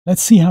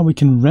Let's see how we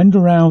can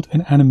render out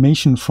an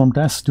animation from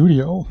Daz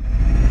Studio.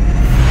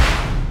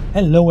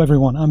 Hello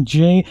everyone, I'm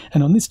Jay,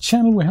 and on this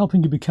channel we're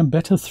helping you become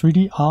better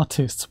 3D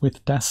artists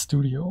with Daz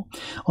Studio.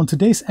 On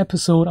today's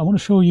episode I want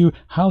to show you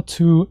how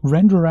to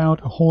render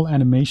out a whole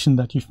animation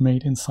that you've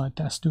made inside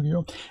Daz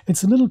Studio.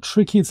 It's a little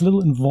tricky, it's a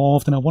little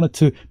involved, and I wanted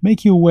to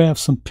make you aware of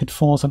some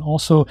pitfalls and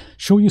also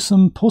show you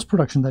some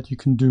post-production that you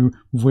can do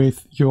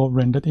with your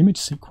rendered image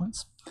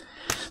sequence.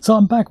 So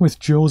I'm back with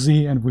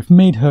Josie, and we've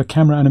made her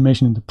camera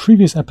animation in the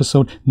previous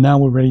episode. Now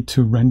we're ready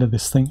to render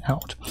this thing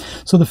out.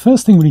 So the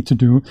first thing we need to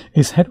do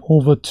is head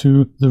over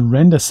to the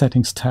render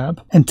settings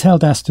tab and tell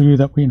Daz Studio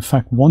that we in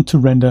fact want to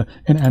render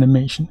an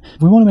animation.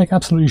 We want to make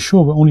absolutely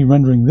sure we're only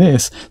rendering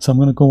this, so I'm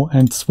going to go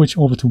and switch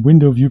over to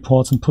window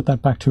viewports and put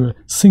that back to a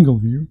single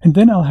view. And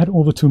then I'll head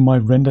over to my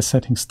render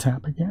settings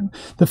tab again.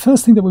 The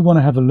first thing that we want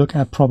to have a look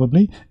at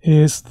probably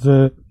is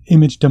the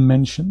image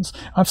dimensions.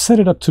 I've set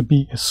it up to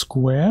be a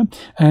square,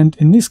 and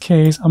in this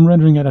case I'm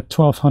rendering it at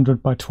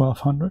 1200 by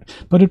 1200,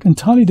 but it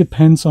entirely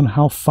depends on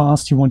how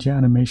fast you want your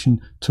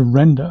animation to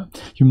render.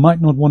 You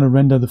might not want to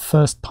render the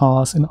first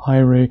pass in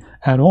iRay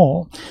at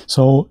all,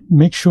 so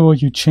make sure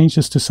you change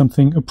this to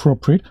something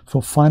appropriate.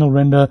 For final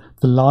render,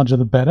 the larger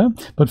the better,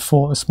 but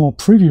for a small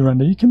preview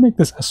render you can make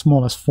this as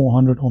small as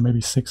 400 or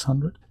maybe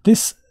 600.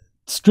 This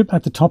strip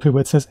at the top here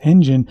where it says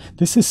engine,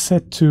 this is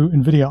set to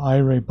NVIDIA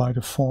iRay by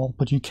default,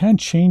 but you can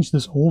change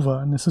this over,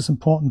 and this is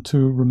important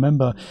to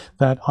remember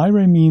that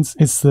iRay means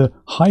it's the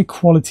high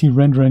quality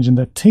render engine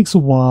that takes a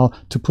while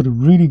to put a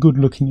really good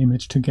looking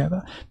image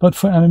together. But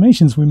for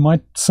animations we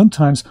might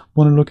sometimes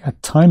want to look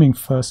at timing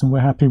first, and we're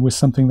happy with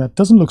something that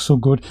doesn't look so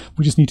good.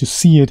 We just need to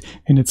see it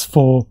in its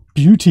full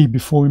beauty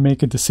before we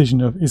make a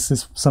decision of, is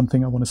this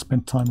something I want to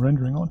spend time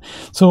rendering on?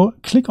 So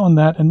click on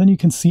that, and then you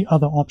can see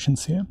other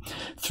options here.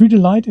 3D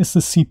Light is the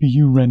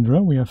CPU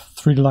renderer. We have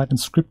 3D Light and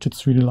scripted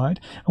 3D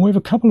Light, and we have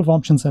a couple of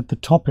options at the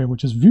top here,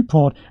 which is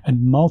viewport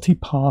and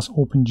multi-pass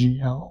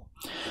OpenGL.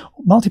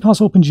 Multi-pass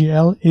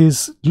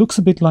OpenGL looks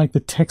a bit like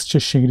the texture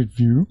shaded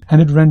view,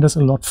 and it renders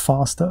a lot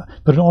faster,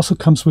 but it also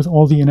comes with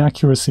all the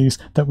inaccuracies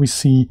that we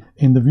see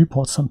in the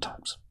viewport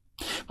sometimes.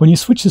 When you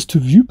switch this to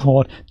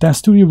viewport, Daz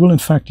Studio will in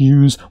fact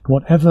use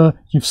whatever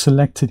you've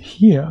selected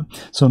here.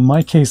 So in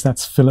my case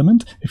that's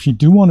filament. If you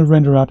do want to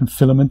render out in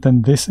filament,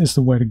 then this is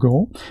the way to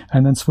go,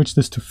 and then switch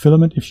this to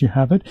filament if you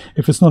have it.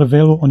 If it's not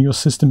available on your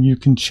system, you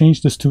can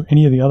change this to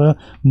any of the other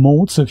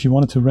modes. So if you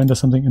wanted to render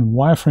something in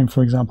wireframe,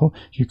 for example,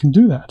 you can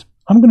do that.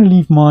 I'm going to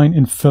leave mine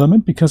in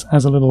filament because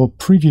as a little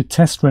preview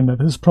test render,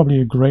 this is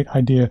probably a great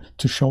idea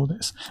to show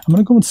this. I'm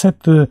going to go and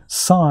set the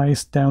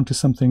size down to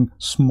something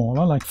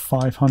smaller, like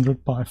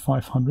 500 by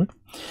 500.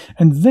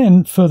 And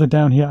then further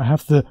down here, I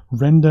have the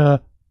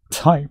render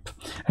type,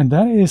 and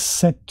that is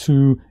set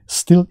to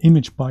still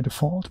image by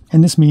default.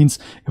 And this means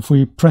if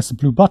we press the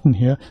blue button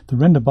here, the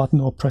render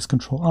button, or press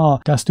Ctrl R,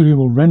 Daz Studio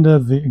will render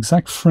the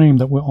exact frame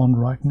that we're on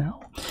right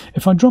now.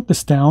 If I drop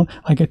this down,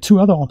 I get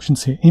two other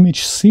options here,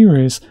 image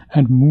series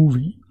and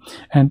movie.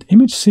 And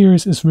image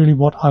series is really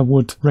what I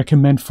would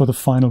recommend for the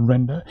final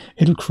render.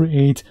 It'll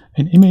create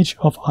an image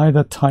of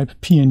either type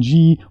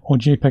PNG or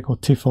JPEG or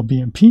TIFF or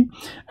BMP,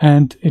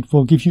 and it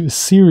will give you a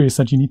series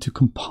that you need to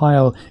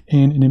compile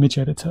in an image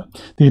editor.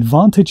 The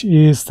advantage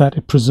is that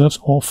it preserves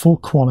all full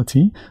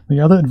quality. The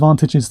other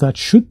advantage is that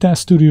should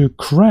Daz Studio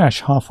crash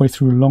halfway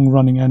through a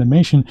long-running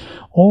animation,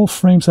 all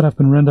frames that have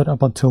been rendered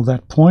up until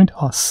that point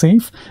are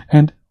safe,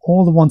 and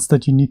all the ones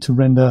that you need to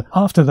render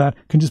after that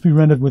can just be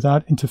rendered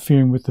without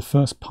interfering with the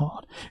first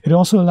part. It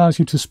also allows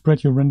you to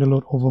spread your render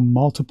load over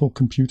multiple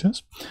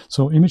computers.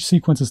 So image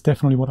sequence is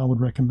definitely what I would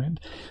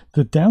recommend.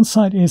 The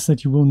downside is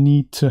that you will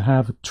need to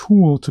have a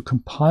tool to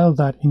compile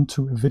that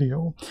into a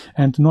video.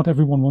 And not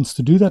everyone wants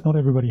to do that. Not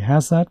everybody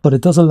has that, but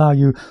it does allow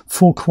you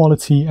full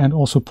quality and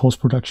also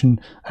post-production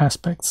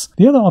aspects.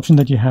 The other option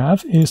that you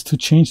have is to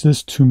change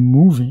this to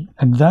movie.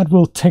 And that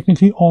will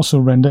technically also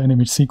render an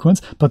image sequence,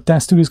 but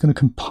Daz Studio is going to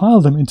compile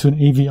them into an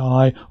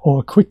AVI or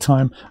a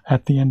QuickTime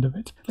at the end of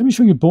it. Let me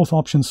show you both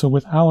options. So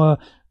with our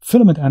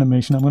filament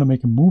animation, I'm going to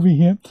make a movie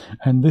here,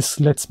 and this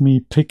lets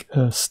me pick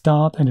a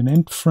start and an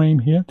end frame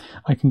here.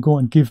 I can go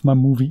and give my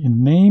movie a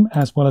name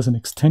as well as an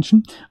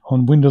extension.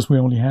 On Windows we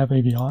only have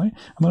AVI. I'm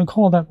going to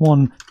call that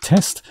one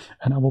test,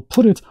 and I will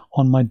put it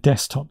on my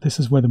desktop. This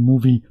is where the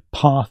movie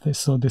path is,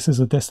 so this is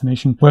a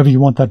destination wherever you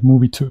want that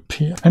movie to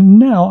appear. And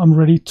now I'm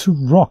ready to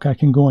rock. I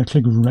can go and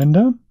click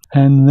render,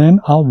 and then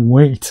I'll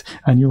wait,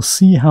 and you'll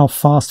see how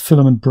fast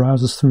filament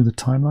browses through the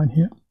timeline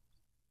here.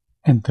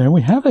 And there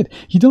we have it.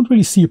 You don't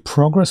really see a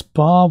progress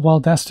bar while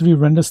Daz Studio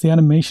renders the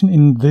animation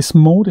in this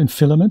mode in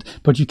filament,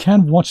 but you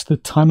can watch the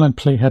timeline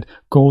playhead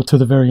go to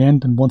the very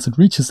end, and once it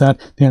reaches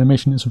that, the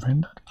animation is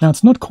rendered. Now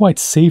it's not quite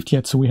saved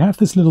yet, so we have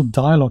this little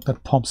dialog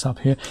that pops up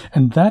here,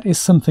 and that is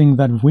something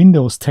that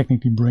Windows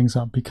technically brings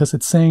up because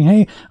it's saying,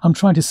 hey, I'm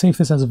trying to save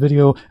this as a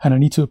video and I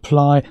need to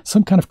apply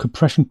some kind of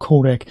compression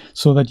codec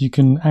so that you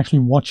can actually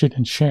watch it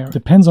and share it.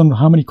 Depends on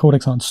how many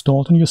codecs are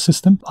installed on your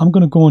system. I'm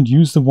going to go and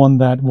use the one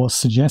that was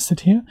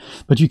suggested here.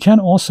 But you can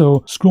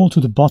also scroll to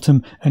the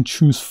bottom and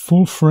choose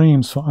full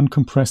frames for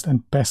uncompressed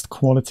and best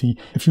quality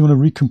if you want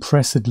to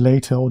recompress it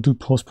later or do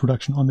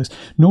post-production on this.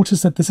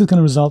 Notice that this is going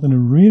to result in a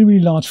really,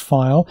 really large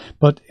file,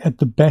 but at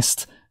the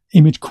best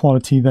image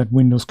quality that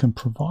Windows can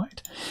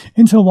provide.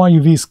 Intel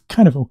YUV is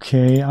kind of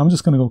okay. I'm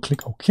just going to go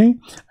click OK,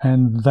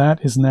 and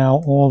that is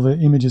now all the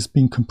images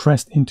being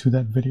compressed into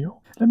that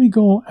video. Let me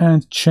go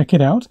and check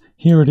it out.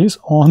 Here it is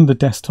on the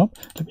desktop.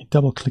 Let me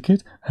double click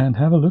it and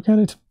have a look at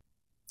it.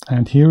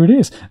 And here it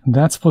is.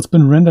 That's what's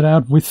been rendered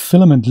out with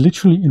filament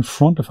literally in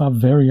front of our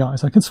very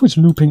eyes. I can switch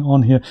looping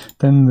on here,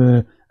 then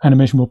the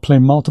animation will play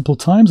multiple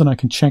times and I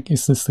can check,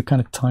 is this the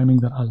kind of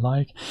timing that I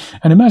like?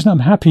 And imagine I'm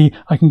happy,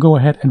 I can go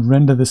ahead and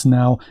render this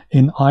now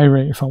in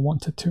Iray if I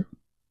wanted to.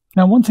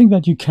 Now, one thing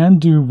that you can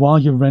do while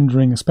you're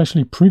rendering,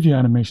 especially preview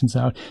animations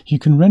out, you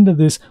can render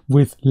this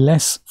with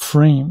less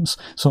frames.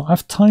 So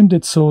I've timed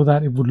it so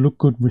that it would look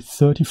good with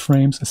 30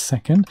 frames a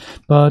second.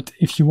 But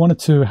if you wanted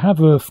to have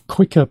a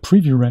quicker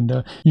preview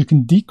render, you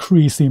can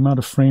decrease the amount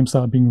of frames that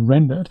are being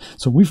rendered.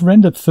 So we've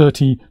rendered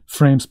 30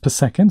 frames per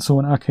second. So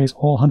in our case,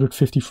 all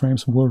 150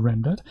 frames were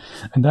rendered.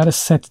 And that is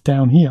set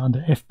down here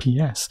under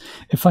FPS.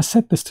 If I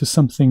set this to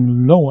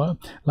something lower,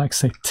 like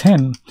say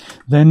 10,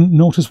 then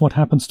notice what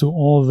happens to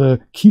all the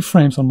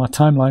keyframes on my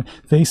timeline.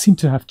 They seem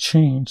to have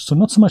changed. So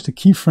not so much the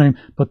keyframe,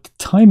 but the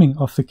timing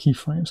of the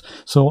keyframes.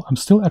 So I'm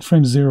still at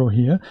frame 0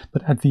 here,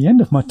 but at the end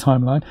of my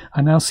timeline,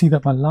 I now see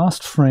that my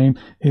last frame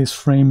is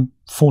frame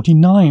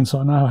 49, so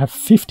I now have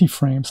 50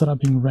 frames that are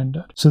being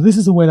rendered. So this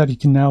is a way that you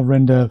can now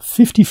render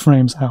 50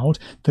 frames out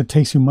that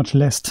takes you much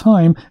less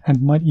time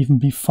and might even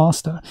be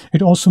faster.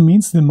 It also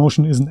means the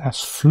motion isn't as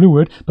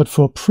fluid, but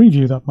for a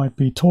preview that might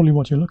be totally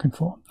what you're looking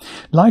for.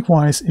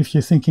 Likewise, if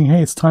you're thinking,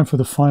 hey, it's time for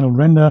the final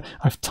render,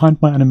 I've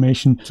timed my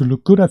animation to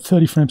look good at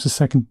 30 frames a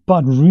second,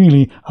 but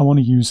really I want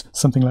to use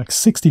something like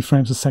 60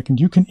 frames a second,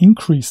 you can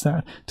increase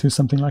that to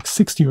something like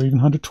 60 or even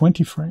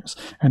 120 frames,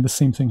 and the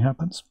same thing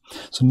happens.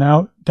 So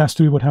now Daz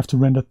Studio would have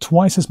to render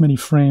twice as many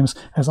frames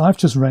as I've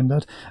just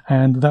rendered,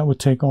 and that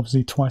would take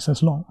obviously twice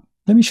as long.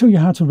 Let me show you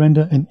how to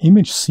render an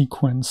image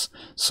sequence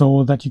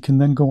so that you can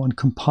then go and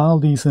compile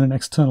these in an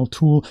external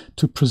tool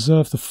to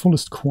preserve the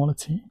fullest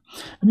quality.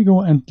 Let me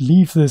go and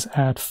leave this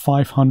at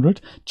 500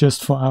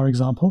 just for our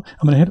example.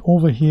 I'm going to head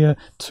over here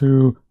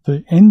to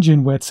the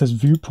engine where it says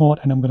viewport,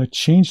 and I'm going to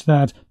change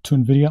that to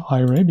NVIDIA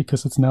Iray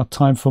because it's now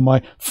time for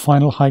my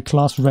final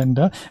high-class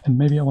render, and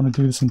maybe I want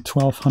to do this in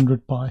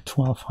 1200 by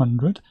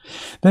 1200.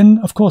 Then,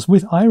 of course,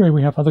 with Iray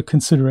we have other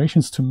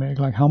considerations to make,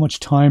 like how much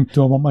time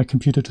do I want my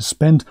computer to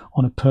spend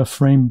on a per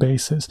frame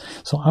basis.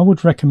 So I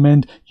would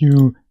recommend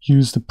you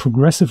use the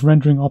progressive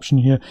rendering option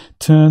here,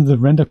 turn the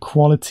render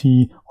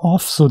quality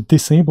off, so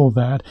disable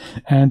that,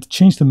 and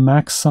change the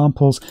max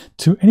samples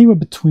to anywhere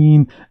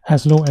between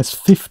as low as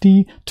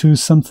 50 to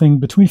something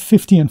between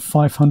 50 and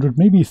 500,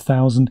 maybe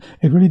 1000.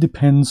 It really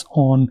depends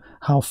on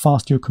how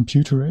fast your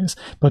computer is.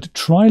 But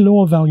try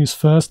lower values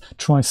first,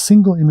 try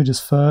single images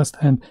first,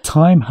 and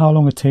time how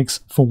long it takes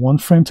for one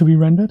frame to be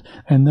rendered,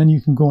 and then you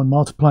can go and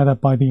multiply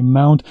that by the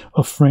amount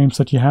of frames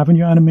that you have in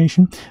your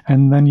animation,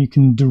 and then you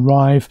can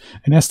derive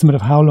an estimate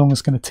of how long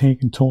it's going to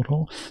take in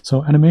total.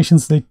 So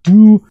animations, they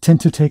do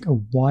tend to take a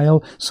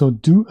while, so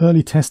do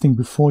early testing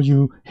before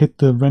you hit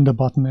the render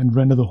button and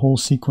render the whole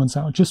sequence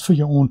out, just for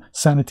your own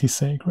sanity's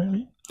sake,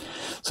 really.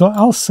 So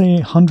I'll say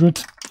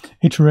 100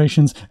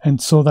 iterations,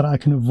 and so that I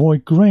can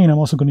avoid grain, I'm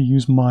also going to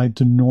use my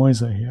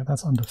denoiser here.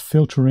 That's under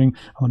filtering.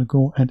 I'm going to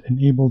go and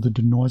enable the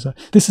denoiser.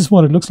 This is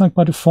what it looks like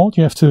by default.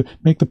 You have to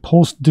make the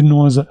post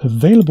denoiser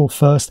available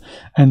first,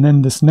 and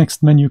then this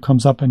next menu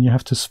comes up and you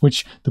have to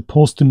switch the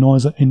post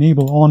denoiser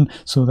enable on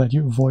so that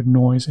you avoid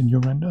noise in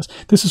your renders.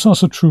 This is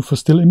also true for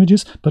still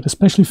images, but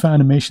especially for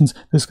animations,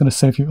 this is going to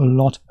save you a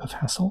lot of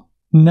hassle.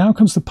 Now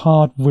comes the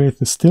part with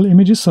the still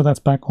images, so that's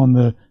back on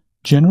the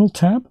General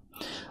tab.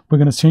 We're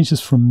going to change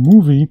this from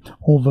movie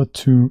over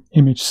to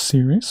image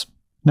series.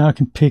 Now I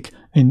can pick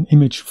an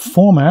image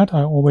format.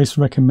 I always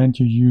recommend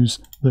you use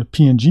the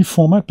PNG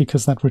format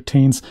because that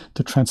retains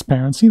the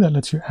transparency. That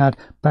lets you add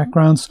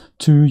backgrounds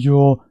to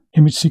your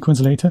image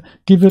sequence later.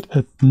 Give it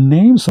a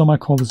name, so I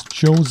might call this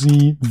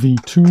Josie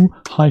V2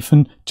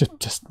 hyphen,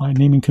 just my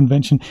naming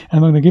convention.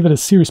 And I'm going to give it a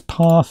series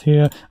path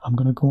here. I'm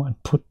going to go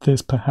and put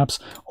this perhaps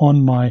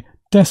on my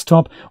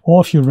desktop, or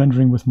if you're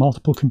rendering with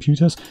multiple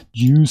computers,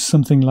 use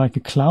something like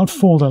a cloud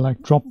folder like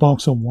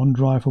Dropbox or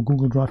OneDrive or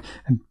Google Drive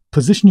and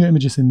position your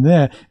images in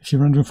there. If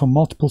you're rendering from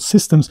multiple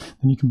systems,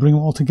 then you can bring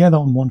them all together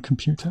on one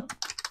computer.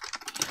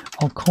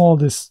 I'll call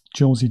this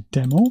Josie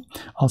Demo.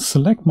 I'll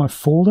select my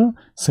folder,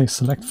 say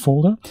select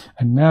folder,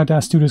 and now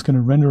Daz Studio is going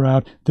to render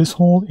out this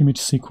whole image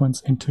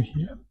sequence into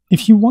here.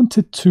 If you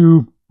wanted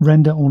to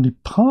render only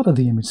part of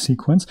the image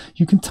sequence,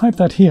 you can type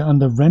that here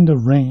under render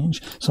range.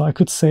 So I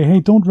could say, hey,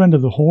 don't render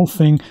the whole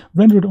thing,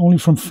 render it only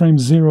from frame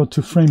 0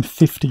 to frame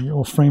 50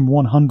 or frame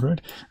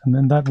 100. And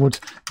then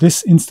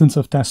this instance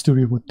of Daz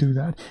Studio would do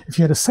that. If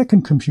you had a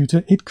second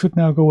computer, it could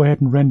now go ahead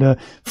and render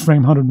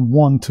frame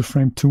 101 to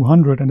frame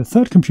 200, and a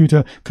third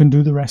computer can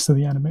do the rest of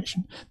the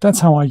animation. That's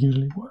how I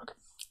usually work.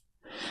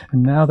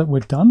 And now that we're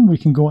done, we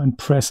can go and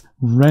press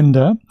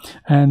render,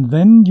 and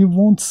then you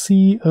won't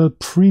see a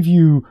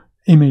preview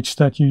image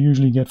that you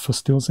usually get for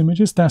stills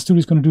images. Daz Studio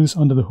is going to do this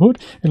under the hood.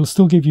 It'll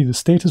still give you the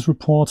status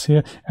reports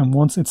here, and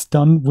once it's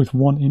done with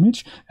one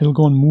image, it'll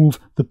go and move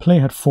the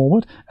playhead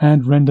forward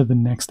and render the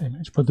next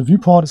image. But the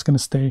viewport is going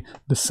to stay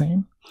the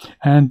same.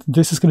 And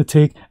this is going to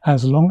take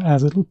as long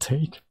as it'll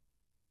take.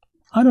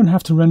 I don't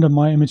have to render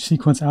my image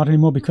sequence out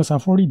anymore because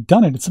I've already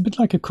done it. It's a bit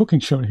like a cooking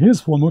show.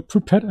 Here's one we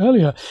prepared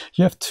earlier.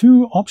 You have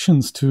two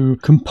options to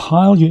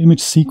compile your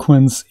image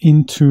sequence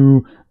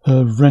into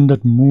a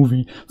rendered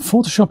movie.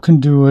 Photoshop can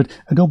do it,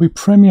 Adobe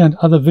Premiere and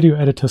other video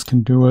editors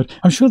can do it.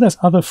 I'm sure there's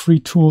other free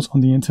tools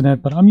on the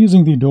internet, but I'm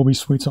using the Adobe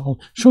suite, so I'll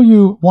show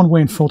you one way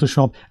in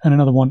Photoshop and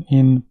another one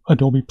in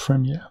Adobe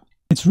Premiere.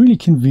 It's really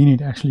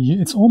convenient actually.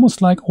 It's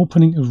almost like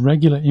opening a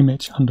regular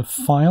image under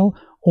File,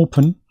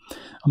 Open.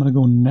 I'm going to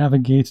go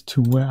navigate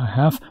to where I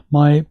have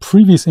my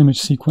previous image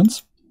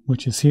sequence,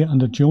 which is here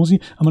under Josie.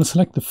 I'm going to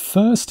select the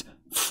first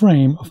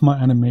frame of my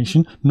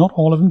animation, not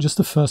all of them, just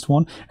the first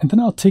one, and then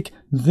I'll tick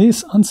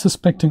this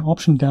unsuspecting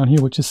option down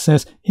here which just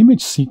says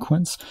image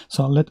sequence.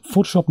 So I'll let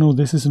Photoshop know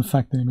this is in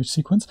fact an image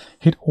sequence.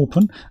 Hit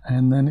open,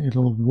 and then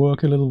it'll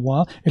work a little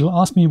while. It'll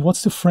ask me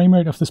what's the frame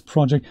rate of this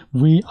project.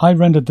 I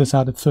rendered this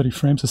out at 30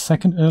 frames a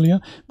second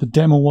earlier. The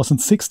demo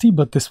wasn't 60,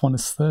 but this one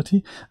is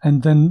 30,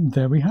 and then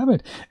there we have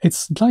it.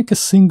 It's like a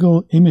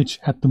single image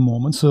at the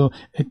moment, so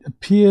it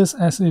appears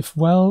as if,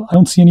 well, I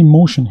don't see any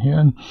motion here,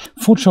 and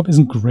Photoshop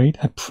isn't great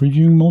at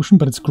previewing motion,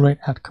 but it's great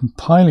at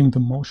compiling the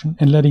motion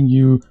and letting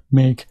you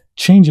make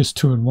changes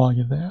to it while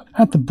you're there.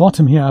 At the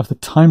bottom here I have the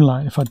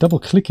timeline. If I double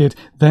click it,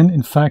 then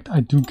in fact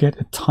I do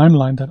get a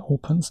timeline that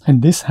opens,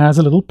 and this has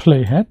a little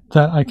playhead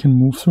that I can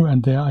move through,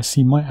 and there I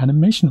see my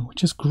animation,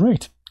 which is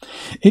great.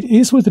 It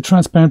is with a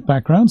transparent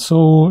background,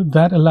 so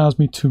that allows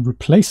me to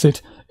replace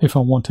it if I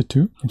wanted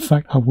to. In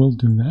fact, I will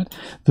do that.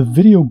 The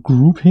video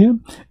group here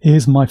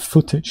is my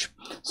footage.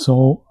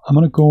 So I'm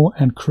going to go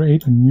and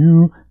create a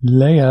new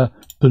layer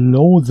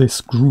below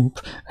this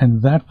group,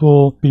 and that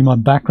will be my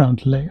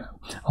background layer.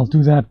 I'll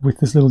do that with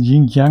this little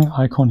yin-yang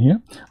icon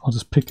here. I'll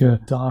just pick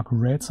a dark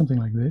red, something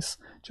like this,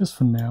 just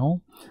for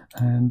now.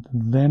 And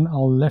then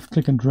I'll left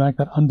click and drag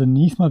that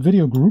underneath my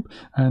video group.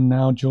 And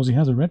now Josie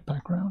has a red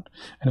background.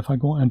 And if I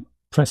go and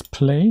press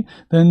play,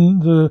 then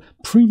the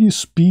preview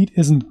speed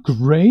isn't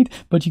great,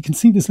 but you can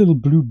see this little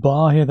blue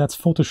bar here. That's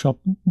Photoshop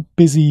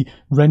busy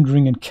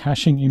rendering and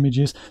caching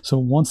images. So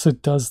once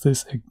it does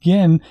this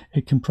again,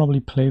 it can probably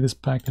play this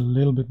back a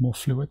little bit more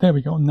fluid. There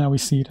we go. Now we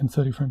see it in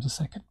 30 frames a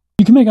second.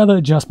 You can make other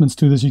adjustments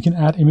to this. You can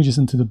add images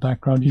into the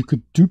background. You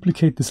could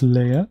duplicate this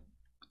layer,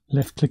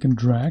 left click and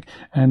drag,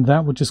 and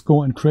that would just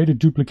go and create a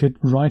duplicate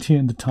right here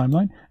in the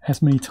timeline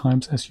as many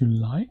times as you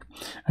like.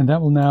 And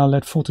that will now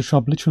let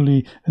Photoshop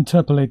literally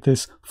interpolate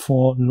this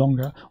for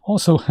longer.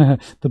 Also,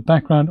 the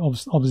background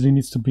obviously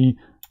needs to be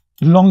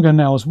longer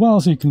now as well,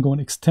 so you can go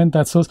and extend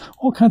that. So there's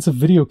all kinds of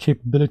video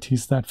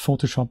capabilities that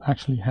Photoshop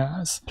actually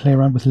has. Play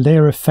around with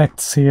layer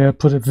effects here,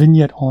 put a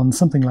vignette on,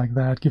 something like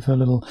that, give a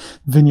little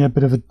vignette,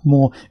 bit of a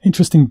more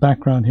interesting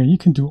background here. You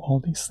can do all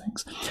these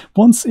things.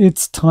 Once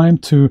it's time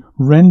to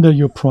render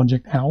your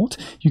project out,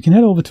 you can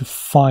head over to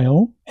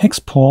File,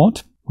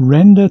 Export,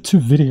 Render to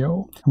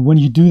Video. And when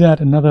you do that,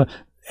 another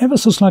ever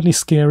so slightly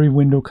scary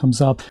window comes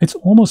up. It's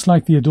almost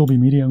like the Adobe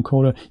Media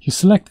Encoder. You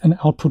select an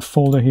output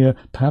folder here.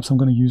 Perhaps I'm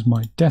going to use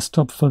my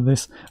desktop for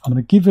this. I'm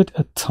going to give it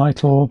a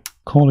title,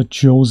 call it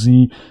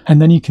Josie,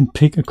 and then you can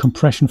pick a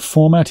compression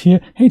format here.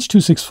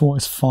 H.264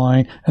 is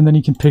fine, and then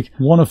you can pick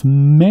one of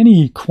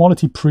many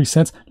quality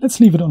presets. Let's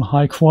leave it on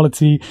high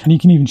quality, and you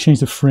can even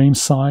change the frame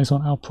size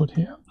on output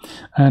here.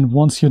 And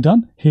once you're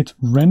done, hit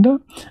render,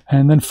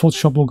 and then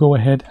Photoshop will go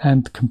ahead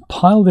and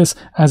compile this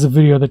as a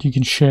video that you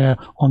can share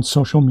on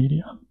social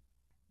media.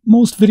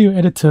 Most video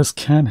editors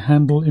can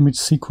handle image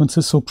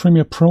sequences, so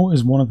Premiere Pro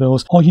is one of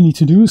those. All you need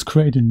to do is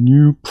create a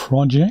new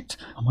project.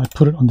 I might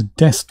put it on the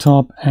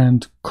desktop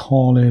and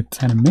call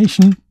it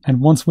animation.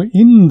 And once we're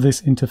in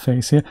this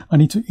interface here, I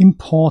need to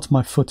import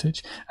my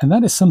footage. And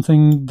that is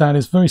something that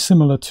is very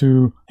similar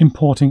to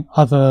importing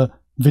other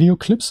video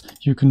clips.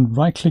 You can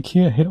right click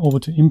here, hit over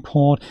to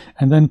import,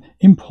 and then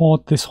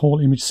import this whole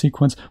image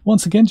sequence.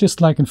 Once again,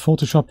 just like in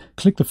Photoshop,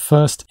 click the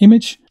first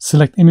image,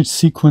 select image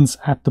sequence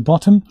at the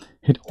bottom,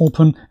 hit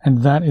open,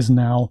 and that is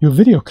now your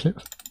video clip.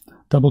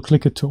 Double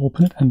click it to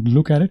open it and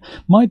look at it.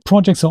 My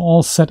projects are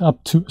all set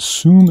up to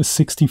assume a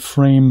 60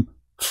 frame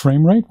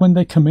rate when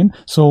they come in.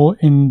 So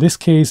in this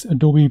case,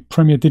 Adobe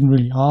Premiere didn't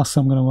really ask,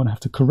 so I'm going to have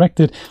to correct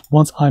it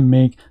once I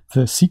make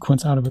the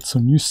sequence out of it. So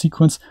new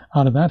sequence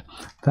out of that.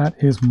 That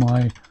is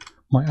my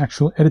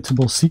actual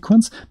editable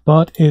sequence,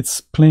 but it's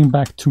playing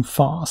back too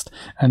fast.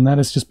 And that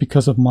is just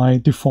because of my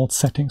default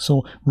setting.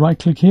 So right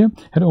click here,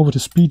 head over to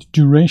speed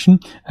duration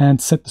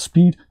and set the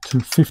speed to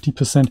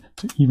 50%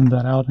 to even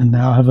that out. And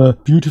now I have a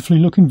beautifully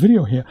looking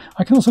video here.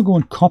 I can also go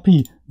and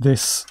copy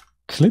this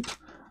clip,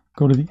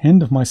 go to the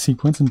end of my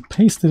sequence and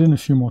paste it in a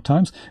few more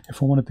times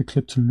if I wanted the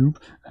clip to loop.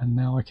 And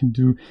now I can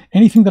do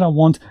anything that I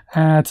want,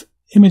 add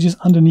images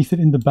underneath it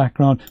in the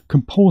background,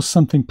 compose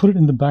something, put it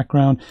in the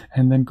background,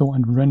 and then go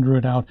and render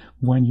it out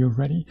when you're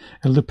ready.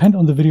 It'll depend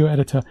on the video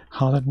editor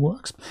how that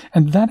works.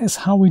 And that is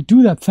how we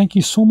do that. Thank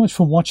you so much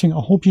for watching. I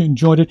hope you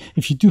enjoyed it.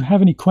 If you do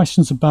have any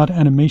questions about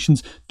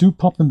animations, do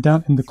pop them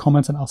down in the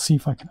comments and I'll see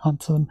if I can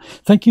answer them.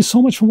 Thank you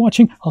so much for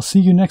watching. I'll see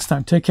you next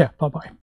time. Take care. Bye-bye.